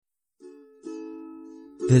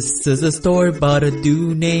This is a story about a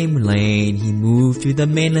dude named Lane. He moved to the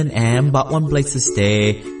mainland and bought one place to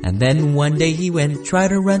stay. And then one day he went try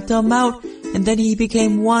to rent them out. And then he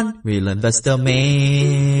became one real investor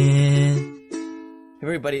man. Hey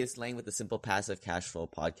everybody, it's Lane with the Simple Passive Cash Flow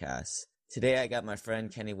Podcast. Today I got my friend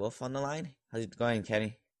Kenny Wolf on the line. How's it going,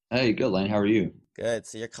 Kenny? Hey, good, Lane. How are you? Good.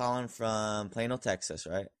 So you're calling from Plano, Texas,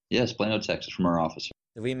 right? Yes, Plano, Texas, from our office.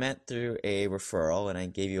 We met through a referral, and I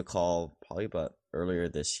gave you a call probably about earlier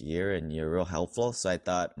this year, and you're real helpful, so I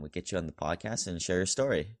thought we'd get you on the podcast and share your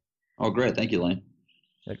story. Oh, great. Thank you, Lane.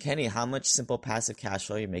 So, Kenny, how much simple passive cash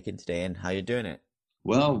flow are you making today, and how you doing it?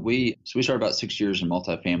 Well, we started about 6 years in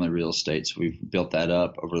multifamily real estate, so we've built that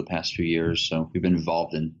up over the past few years. So we've been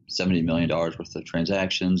involved in $70 million worth of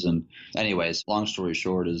transactions. And anyways, long story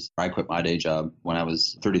short is I quit my day job when I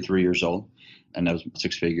was 33 years old, and that was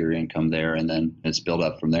six-figure income there, and then it's built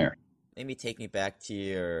up from there. Maybe take me back to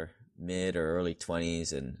your mid or early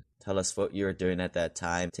 20s and tell us what you were doing at that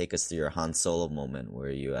time. Take us through your Han Solo moment where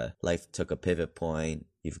you life took a pivot point.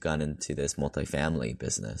 You've gone into this multifamily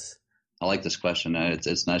business. I like this question.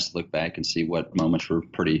 It's nice to look back and see what moments were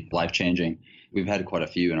pretty life-changing. We've had quite a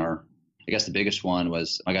few I guess the biggest one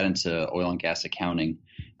was I got into oil and gas accounting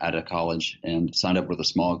out of college and signed up with a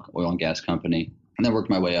small oil and gas company. And then worked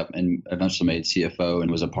my way up and eventually made CFO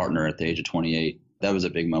and was a partner at the age of 28. That was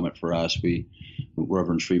a big moment for us. We were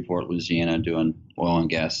over in Shreveport, Louisiana, doing oil and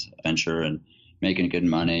gas venture and making good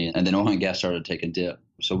money. And then oil and gas started to take a dip.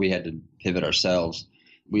 So we had to pivot ourselves.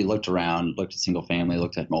 We looked around, looked at single family,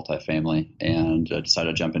 looked at multifamily, and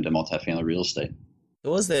decided to jump into multifamily real estate.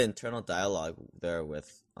 What was the internal dialogue there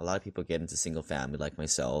with a lot of people get into single family like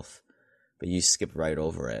myself, but you skip right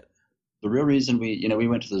over it? The real reason we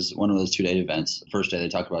went to one of those 2-day events. The first day they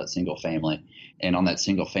talked about single family. And on that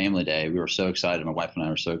single family day, we were so excited. My wife and I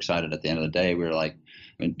were so excited at the end of the day. We were like,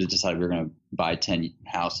 we decided we were going to buy 10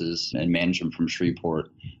 houses and manage them from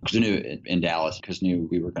Shreveport because we knew in Dallas, because knew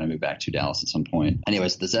we were going to move back to Dallas at some point.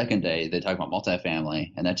 Anyways, the second day they talked about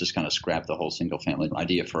multifamily, and that just kind of scrapped the whole single family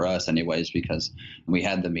idea for us anyways, because we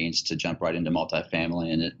had the means to jump right into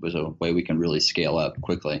multifamily, and it was a way we can really scale up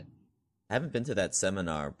quickly. I haven't been to that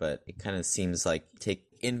seminar, but it kind of seems like take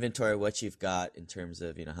inventory of what you've got in terms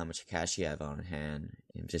of, how much cash you have on hand.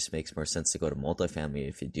 It just makes more sense to go to multifamily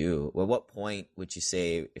if you do. Well, what point would you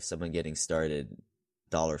say if someone getting started,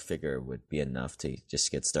 dollar figure would be enough to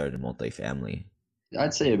just get started in multifamily?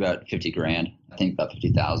 I'd say about 50 grand. I think about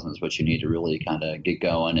 50,000 is what you need to really kind of get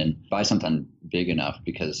going and buy something big enough,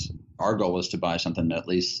 because our goal was to buy something at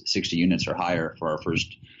least 60 units or higher for our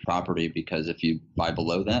first property, because if you buy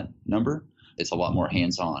below that number, it's a lot more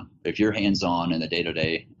hands-on. If you're hands-on in the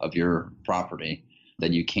day-to-day of your property,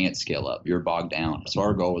 then you can't scale up. You're bogged down. So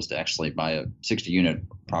our goal was to actually buy a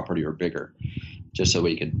 60-unit property or bigger, just so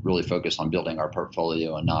we could really focus on building our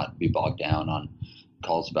portfolio and not be bogged down on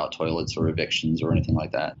calls about toilets or evictions or anything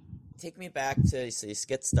like that. Take me back to, so you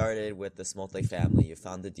get started with this multifamily, you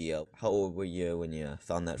found the deal. How old were you when you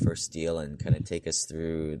found that first deal, and kind of take us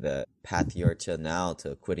through the path you're to now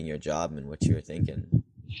to quitting your job and what you were thinking?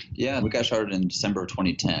 Yeah, we got started in December of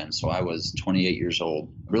 2010, so I was 28 years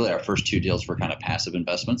old. Really, our first 2 deals were kind of passive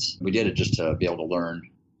investments. We did it just to be able to learn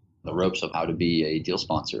the ropes of how to be a deal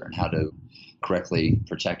sponsor and how to correctly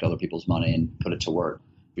protect other people's money and put it to work.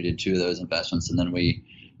 We did 2 of those investments, and then we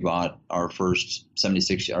bought our first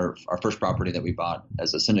our first property that we bought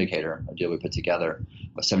as a syndicator, a deal we put together,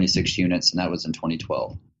 was 76 units, and that was in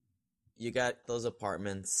 2012. You got those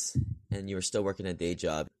apartments, and you were still working a day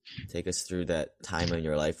job. Take us through that time in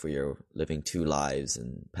your life where you're living 2 lives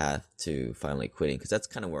and path to finally quitting, because that's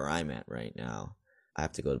kind of where I'm at right now. I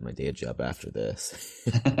have to go to my day job after this.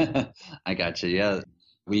 I got you. Yeah.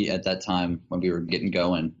 We, at that time, when we were getting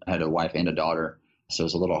going, I had a wife and a daughter. So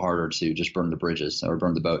it's a little harder to just burn the bridges or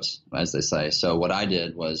burn the boats, as they say. So what I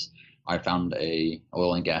did was I found a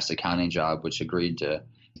oil and gas accounting job, which agreed to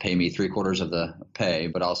pay me 3/4 of the pay,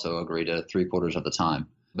 but also agreed to 3/4 of the time.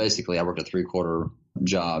 Basically, I worked a 3/4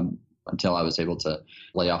 job until I was able to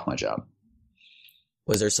lay off my job.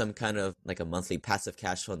 Was there some kind of like a monthly passive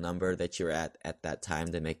cash flow number that you were at that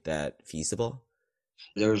time to make that feasible?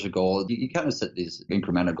 There was a goal. You kind of set these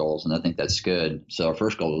incremental goals, and I think that's good. So our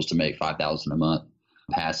first goal was to make $5,000 a month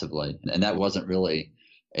passively, and that wasn't really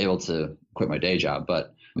able to quit my day job,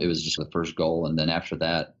 but it was just the first goal. And then after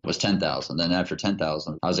that was 10,000. Then after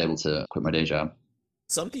 10,000, I was able to quit my day job.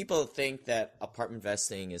 Some people think that apartment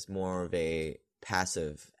investing is more of a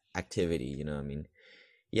passive activity.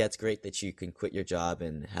 Yeah, it's great that you can quit your job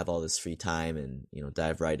and have all this free time and,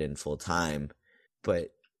 dive right in full time.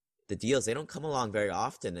 But the deals, they don't come along very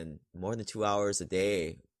often, and more than 2 hours a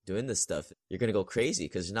day doing this stuff, you're going to go crazy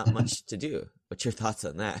because there's not much to do. What's your thoughts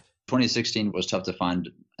on that? 2016 was tough to find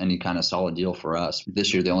any kind of solid deal for us.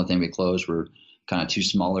 This year, the only thing we closed were kind of two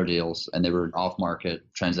smaller deals, and they were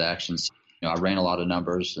off-market transactions. I ran a lot of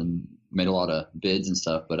numbers and made a lot of bids and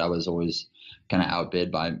stuff, but I was always kind of outbid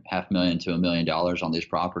by $500,000 to $1 million on these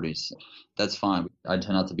properties. That's fine. I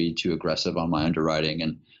tend not to be too aggressive on my underwriting,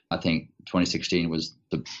 and I think 2016 was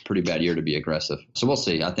a pretty bad year to be aggressive. So we'll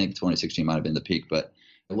see. I think 2016 might have been the peak, but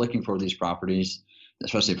looking for these properties,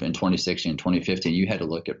 especially in 2016 and 2015, you had to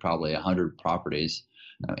look at probably 100 properties,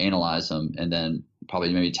 analyze them, and then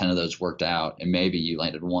probably maybe 10 of those worked out, and maybe you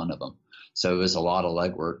landed one of them. So it was a lot of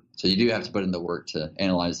legwork. So you do have to put in the work to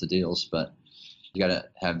analyze the deals, but you got to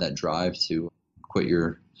have that drive to quit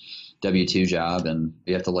your W-2 job, and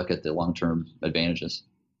you have to look at the long-term advantages.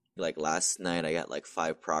 Like last night, I got like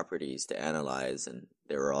 5 properties to analyze, and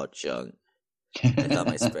they were all junk. I thought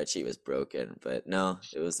my spreadsheet was broken, but no,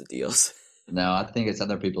 it was the deals. No, I think it's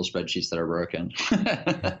other people's spreadsheets that are broken.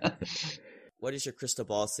 What does your crystal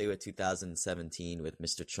ball say with 2017 with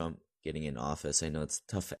Mr. Trump getting in office? I know it's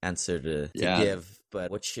a tough answer to give,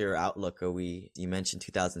 but what's your outlook? You mentioned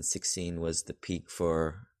 2016 was the peak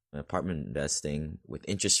for apartment investing with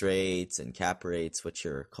interest rates and cap rates. What's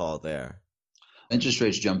your call there? Interest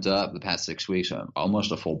rates jumped up the past 6 weeks,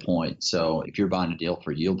 almost a full point. So if you're buying a deal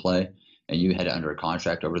for yield play and you had it under a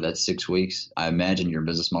contract over that 6 weeks, I imagine your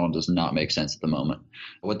business model does not make sense at the moment.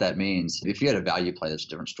 What that means, if you had a value play, that's a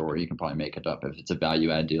different story. You can probably make it up if it's a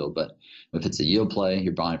value add deal. But if it's a yield play,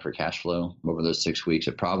 you're buying for cash flow over those 6 weeks,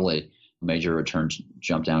 it probably made your returns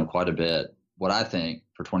jump down quite a bit. What I think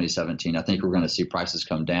for 2017, I think we're going to see prices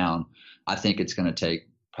come down. I think it's going to take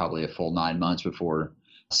probably a full 9 months before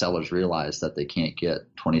sellers realize that they can't get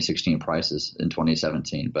 2016 prices in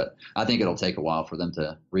 2017. But I think it'll take a while for them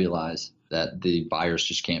to realize that the buyers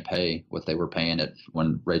just can't pay what they were paying it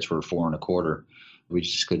when rates were 4.25%. We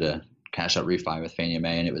just could have cash out refi with Fannie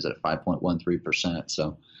Mae, and it was at 5.13%.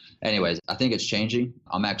 So anyways, I think it's changing.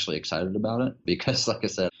 I'm actually excited about it because, like I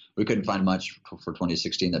said, we couldn't find much for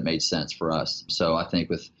 2016 that made sense for us. So I think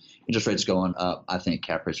with interest rates going up, I think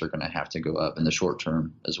cap rates are going to have to go up in the short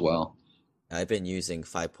term as well. I've been using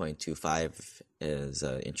 5.25 as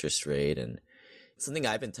an interest rate, and something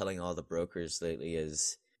I've been telling all the brokers lately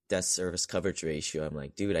is debt service coverage ratio. I'm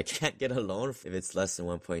like, dude, I can't get a loan if it's less than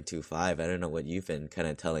 1.25. I don't know what you've been kind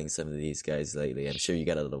of telling some of these guys lately. I'm sure you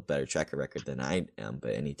got a little better tracker record than I am,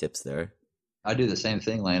 but any tips there? I do the same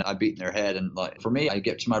thing, Lane. I beat in their head, and like for me, I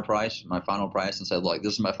get to my price, my final price, and said, look,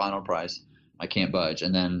 this is my final price. I can't budge.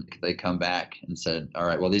 And then they come back and said, all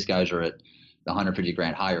right, well, these guys are at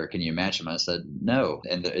 $150,000 higher. Can you match them? I said, no.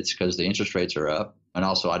 And it's because the interest rates are up. And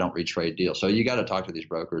also I don't retrade deals. So you got to talk to these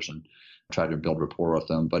brokers and try to build rapport with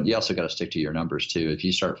them. But you also got to stick to your numbers too. If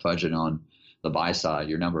you start fudging on the buy side,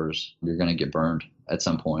 your numbers, you're going to get burned at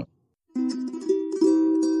some point.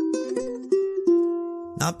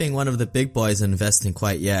 Not being one of the big boys in investing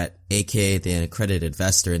quite yet, aka the accredited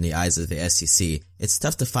investor in the eyes of the SEC, it's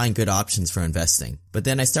tough to find good options for investing. But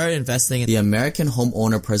then I started investing in the American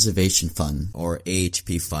Homeowner Preservation Fund, or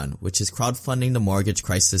AHP Fund, which is crowdfunding the mortgage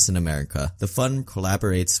crisis in America. The fund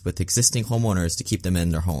collaborates with existing homeowners to keep them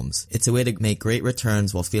in their homes. It's a way to make great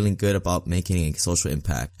returns while feeling good about making a social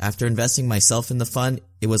impact. After investing myself in the fund,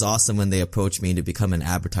 it was awesome when they approached me to become an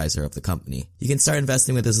advertiser of the company. You can start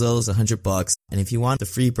investing with as little as $100, and if you want the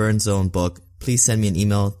free Burn Zone book, please send me an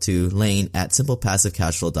email to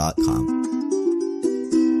lane@simplepassivecashflow.com.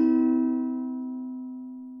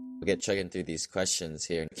 We'll get chugging through these questions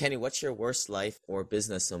here. Kenny, what's your worst life or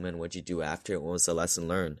business moment? What'd you do after it? What was the lesson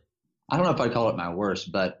learned? I don't know if I'd call it my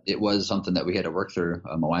worst, but it was something that we had to work through,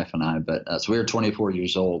 my wife and I. But so we were 24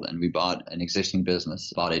 years old, and we bought an existing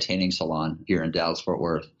business, bought a tanning salon here in Dallas-Fort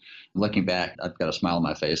Worth. Looking back, I've got a smile on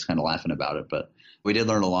my face, kind of laughing about it. But we did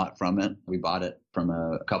learn a lot from it. We bought it from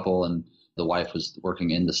a couple, and the wife was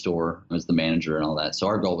working in the store as the manager and all that. So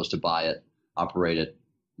our goal was to buy it, operate it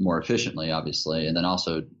more efficiently, obviously, and then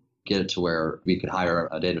also get it to where we could hire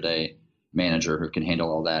a day-to-day manager who can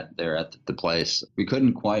handle all that there at the place. We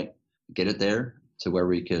couldn't quite get it there to where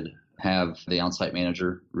we could have the on-site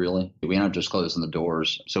manager, really. We ended up just closing the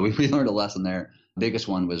doors. So we learned a lesson there. The biggest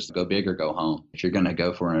one was go big or go home. If you're going to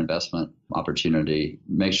go for an investment opportunity,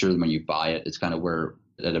 make sure that when you buy it, it's kind of where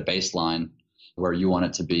at a baseline where you want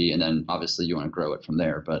it to be, and then obviously you want to grow it from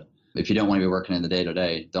there. But if you don't want to be working in the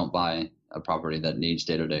day-to-day, don't buy a property that needs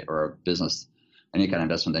day-to-day, or a business, any kind of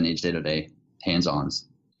investment that needs day-to-day hands-ons.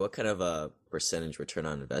 What kind of a percentage return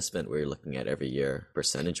on investment were you looking at every year,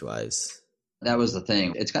 percentage-wise? That was the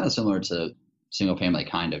thing. It's kind of similar to single-family,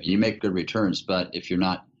 kind of. You make good returns, but if you're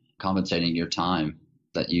not compensating your time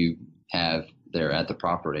that you have there at the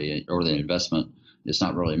property or the investment it's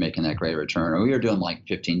not really making that great return. And we were doing like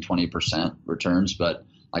 15, 20% returns, but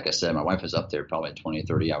like I said, my wife was up there probably 20,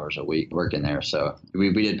 30 hours a week working there. So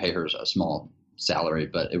we did pay her a small salary,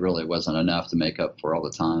 but it really wasn't enough to make up for all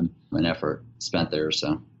the time and effort spent there.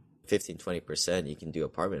 So 15, 20%, you can do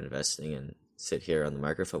apartment investing and sit here on the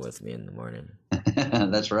microphone with me in the morning.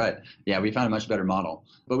 That's right. Yeah, we found a much better model,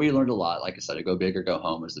 but we learned a lot. Like I said, to go big or go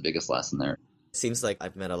home was the biggest lesson there. Seems like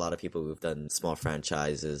I've met a lot of people who've done small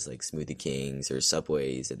franchises like Smoothie Kings or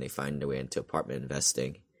Subways, and they find their way into apartment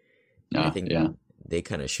investing. I think they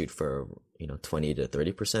kind of shoot for, 20 to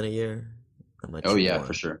 30% a year. Not much more.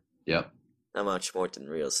 For sure. Yep. Not much more than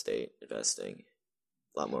real estate investing.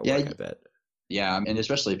 A lot more work, I bet. Yeah, and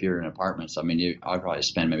especially if you're in apartments. I mean, I'd probably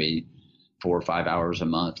spend maybe 4 or 5 hours a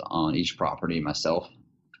month on each property myself,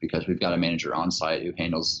 because we've got a manager on site who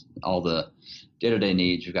handles all the day-to-day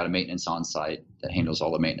needs. We've got a maintenance on site that handles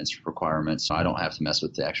all the maintenance requirements. So I don't have to mess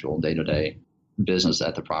with the actual day-to-day business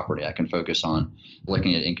at the property. I can focus on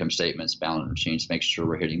looking at income statements, balance sheets, make sure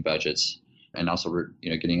we're hitting budgets, and also we're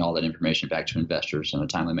getting all that information back to investors in a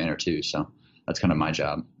timely manner too. So that's kind of my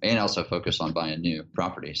job, and also focus on buying new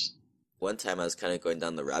properties. One time I was kind of going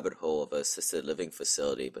down the rabbit hole of an assisted living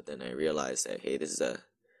facility, but then I realized that, hey, this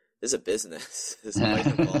is a business. There's money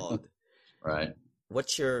involved. Right.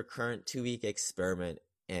 What's your current 2-week experiment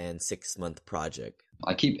and 6-month project?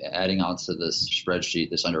 I keep adding on to this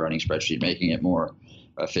spreadsheet, this underwriting spreadsheet, making it more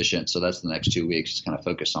efficient. So that's the next 2 weeks, just kind of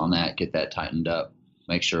focus on that, get that tightened up,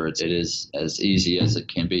 make sure it is as easy as it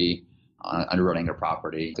can be underwriting a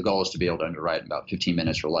property. The goal is to be able to underwrite in about 15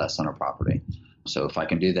 minutes or less on a property. So if I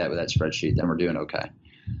can do that with that spreadsheet, then we're doing okay.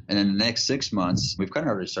 And then the next 6 months, we've kind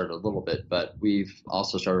of already started a little bit, but we've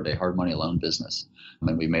also started a hard money loan business.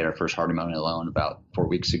 And we made our first hard money loan about 4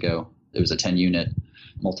 weeks ago. It was a 10-unit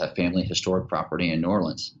multifamily historic property in New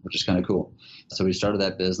Orleans, which is kind of cool. So we started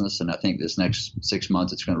that business, and I think this next 6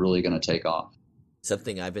 months, it's really going to take off.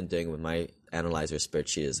 Something I've been doing with my analyzer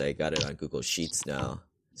spreadsheet is I got it on Google Sheets now,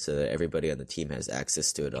 so that everybody on the team has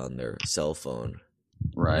access to it on their cell phone.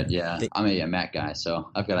 Right, yeah. I'm a Mac guy, so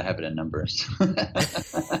I've got to have it in numbers.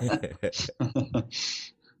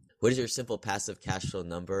 What is your simple passive cash flow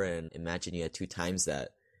number? And imagine you had 2 times that.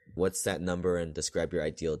 What's that number, and describe your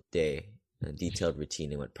ideal day, a detailed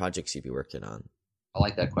routine, and what projects you'd be working on? I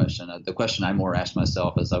like that question. The question I more asked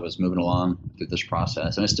myself as I was moving along through this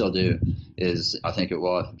process, and I still do, is I think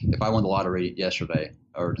if I won the lottery yesterday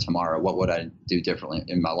or tomorrow, what would I do differently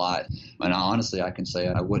in my life? And honestly, I can say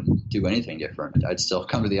I wouldn't do anything different. I'd still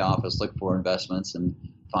come to the office, look for investments, and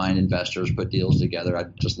find investors, put deals together. I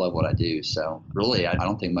just love what I do. So really, I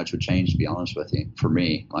don't think much would change, to be honest with you. For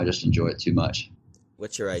me, I just enjoy it too much.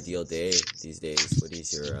 What's your ideal day these days? What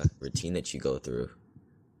is your routine that you go through?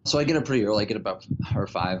 So I get up pretty early. I get about 5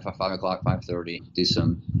 o'clock, 5:30, do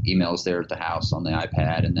some emails there at the house on the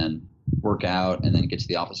iPad, and then work out, and then get to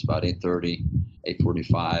the office about 8:30,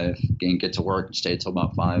 8:45, and get to work and stay until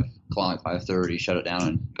about 5 o'clock, 5:30, shut it down,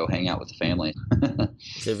 and go hang out with the family.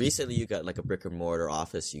 So recently you got like a brick and mortar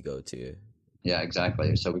office you go to. Yeah,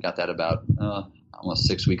 exactly. So we got that about almost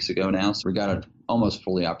 6 weeks ago now. So we got it almost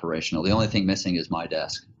fully operational. The only thing missing is my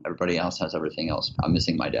desk. Everybody else has everything else. I'm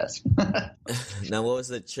missing my desk. Now, what was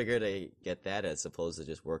the trigger to get that as opposed to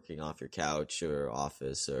just working off your couch or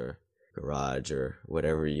office or garage or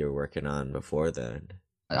whatever you were working on before then?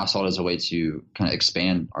 I saw it as a way to kind of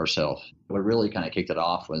expand ourselves. What really kind of kicked it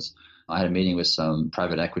off was I had a meeting with some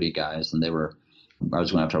private equity guys, and I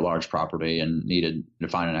was going after a large property and needed to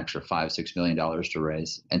find an extra $5-6 million to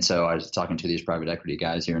raise. And so I was talking to these private equity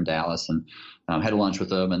guys here in Dallas, and had lunch with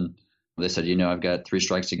them. And they said, I've got 3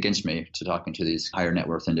 strikes against me to talking to these higher net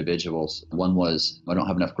worth individuals. One was I don't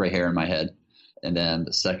have enough gray hair in my head. And then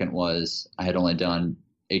the second was I had only done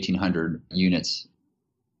 1,800 units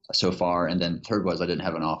so far. And then the third was I didn't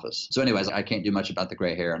have an office. So anyways, I can't do much about the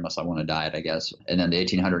gray hair unless I want to dye it, I guess. And then the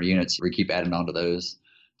 1,800 units, we keep adding on to those.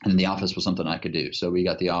 And the office was something I could do. So we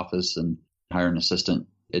got the office and hired an assistant.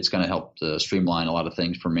 It's going to help to streamline a lot of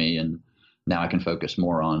things for me. And now I can focus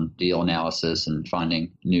more on deal analysis and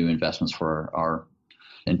finding new investments for our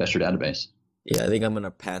investor database. Yeah, I think I'm going to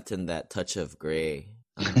patent that touch of gray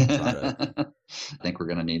product. I think we're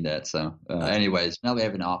going to need that. So anyways, now we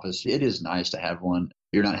have an office. It is nice to have one.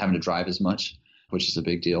 You're not having to drive as much, which is a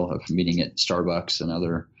big deal, of meeting at Starbucks and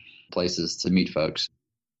other places to meet folks.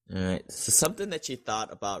 All right. So something that you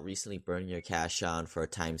thought about recently burning your cash on for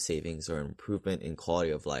time savings or improvement in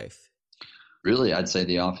quality of life? Really, I'd say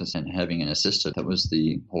the office and having an assistant. That was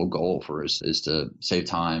the whole goal for us, is to save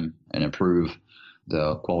time and improve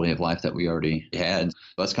the quality of life that we already had.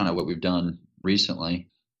 That's kind of what we've done recently.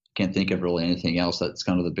 can't think of really anything else that's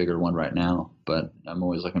kind of the bigger one right now. But I'm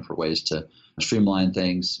always looking for ways to streamline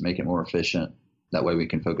things, make it more efficient. That way we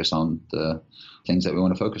can focus on the things that we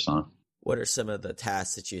want to focus on. What are some of the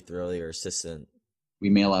tasks that you throw your assistant? We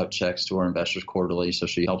mail out checks to our investors quarterly, so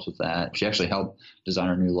she helps with that. She actually helped design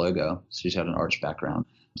our new logo. She's had an arch background,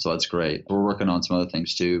 so that's great. We're working on some other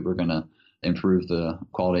things too. We're going to improve the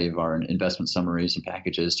quality of our investment summaries and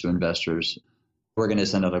packages to investors. We're going to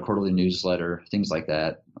send out a quarterly newsletter, things like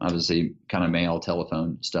that. Obviously, kind of mail,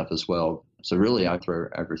 telephone stuff as well. So really, I throw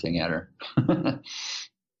everything at her.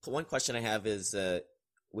 One question I have is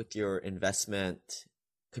with your investment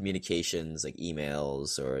communications, like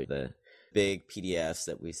emails or the big PDFs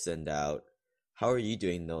that we send out, how are you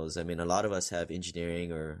doing those? I mean, a lot of us have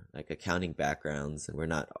engineering or like accounting backgrounds, and we're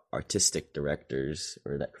not artistic directors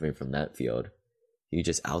or that coming from that field. Do you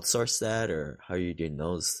just outsource that, or how are you doing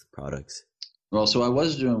those products? Well, so I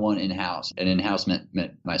was doing one in-house, and in-house meant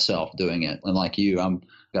myself doing it. And like you, I'm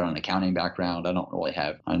got an accounting background. I don't really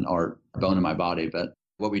have an art bone in my body, but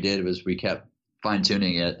what we did was we kept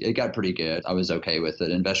fine-tuning it. It got pretty good. I was okay with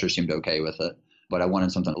it. Investors seemed okay with it, but I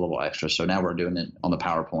wanted something a little extra. So now we're doing it on the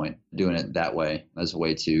PowerPoint, doing it that way as a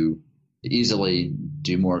way to easily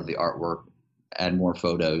do more of the artwork, add more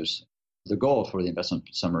photos. The goal for the investment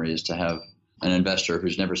summary is to have an investor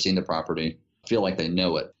who's never seen the property feel like they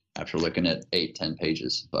know it after looking at 8-10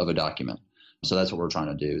 pages of a document. So that's what we're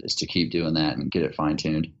trying to do, is to keep doing that and get it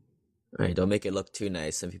fine-tuned. All right, don't make it look too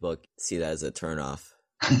nice. Some people see that as a turnoff.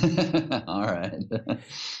 All right.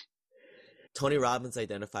 Tony Robbins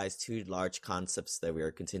identifies two large concepts that we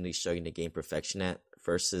are continually struggling to gain perfection at.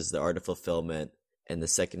 First is the art of fulfillment, and the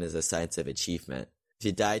second is the science of achievement. If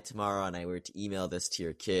you died tomorrow and I were to email this to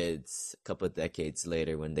your kids a couple of decades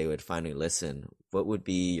later when they would finally listen, what would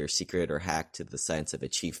be your secret or hack to the science of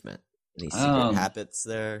achievement? Any secret habits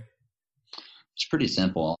there? It's pretty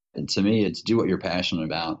simple. And to me, it's do what you're passionate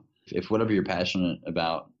about. If whatever you're passionate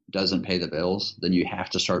about doesn't pay the bills, then you have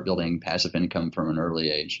to start building passive income from an early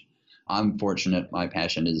age. I'm fortunate. My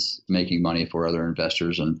passion is making money for other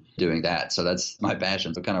investors and doing that. So that's my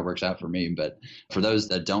passion. So it kind of works out for me. But for those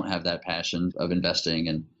that don't have that passion of investing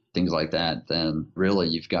and things like that, then really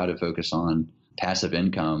you've got to focus on passive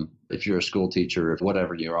income. If you're a school teacher, if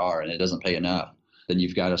whatever you are, and it doesn't pay enough, then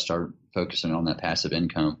you've got to start focusing on that passive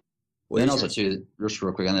income. Then also too, just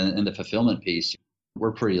real quick, in the fulfillment piece,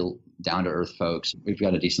 we're pretty down-to-earth folks. We've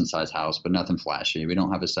got a decent-sized house, but nothing flashy. We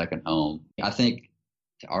don't have a second home. I think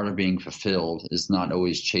the art of being fulfilled is not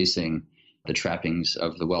always chasing the trappings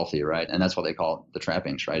of the wealthy, right? And that's what they call it, the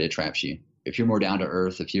trappings, right? It traps you. If you're more down to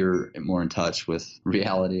earth, if you're more in touch with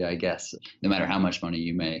reality, I guess, no matter how much money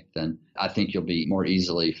you make, then I think you'll be more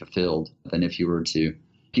easily fulfilled than if you were to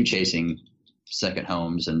keep chasing second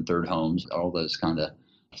homes and third homes, all those kind of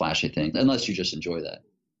flashy things, unless you just enjoy that.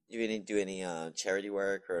 You didn't do any charity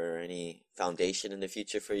work or any foundation in the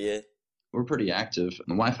future for you? We're pretty active.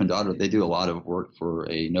 My wife and daughter, they do a lot of work for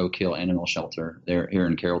a no-kill animal shelter. They're here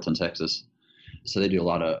in Carrollton, Texas. So they do a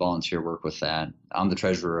lot of volunteer work with that. I'm the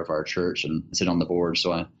treasurer of our church and sit on the board,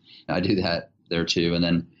 so I do that there too. And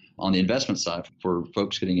then on the investment side, for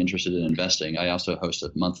folks getting interested in investing, I also host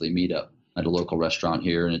a monthly meetup at a local restaurant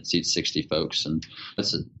here, and it seats 60 folks. And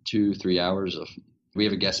that's 2-3 hours of – we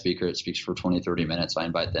have a guest speaker that speaks for 20-30 minutes. I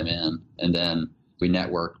invite them in, and then we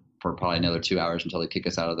network for probably another 2 hours until they kick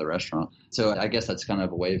us out of the restaurant. So I guess that's kind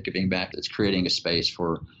of a way of giving back. It's creating a space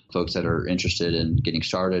for folks that are interested in getting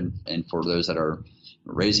started, and for those that are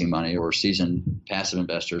raising money or seasoned passive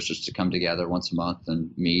investors, just to come together once a month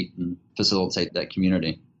and meet and facilitate that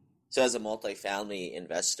community. So as a multifamily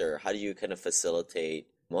investor, how do you kind of facilitate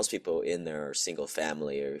most people in their single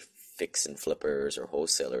family or fix and flippers or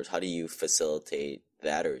wholesalers? How do you facilitate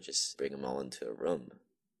that, or just bring them all into a room?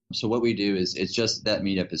 So what we do is it's just that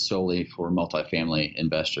meetup is solely for multifamily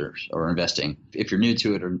investors or investing. If you're new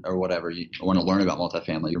to it or whatever, you want to learn about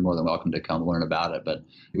multifamily, you're more than welcome to come learn about it. But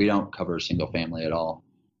we don't cover single family at all.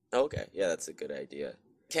 Okay. Yeah, that's a good idea.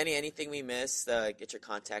 Kenny, anything we missed? Get your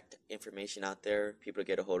contact information out there, people to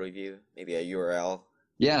get a hold of you, maybe a URL.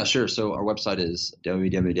 Yeah, sure. So our website is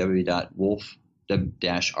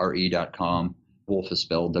www.wolfe-re.com. Wolfe is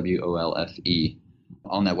spelled W-O-L-F-E.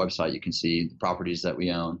 On that website, you can see the properties that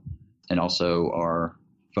we own and also our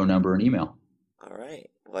phone number and email. All right.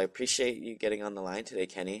 Well, I appreciate you getting on the line today,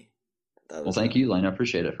 Kenny. Well, thank you, Lane. I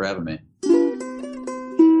appreciate it for having me.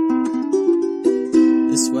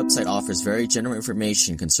 This This website offers very general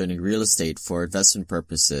information concerning real estate for investment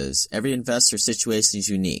purposes. Every investor's situation is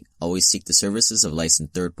unique. Always seek the services of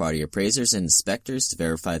licensed third-party appraisers and inspectors to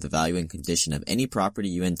verify the value and condition of any property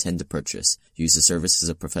you intend to purchase. Use the services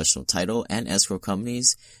of professional title and escrow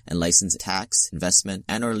companies and licensed tax, investment,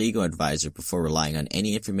 and or legal advisor before relying on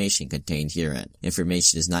any information contained herein.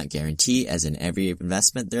 Information is not guaranteed, as in every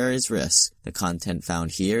investment there is risk. The content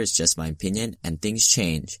found here is just my opinion, and things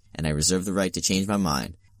change, and I reserve the right to change my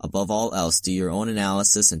mind. Above all else, do your own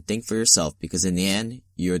analysis and think for yourself, because in the end,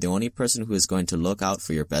 you are the only person who is going to look out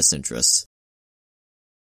for your best interests.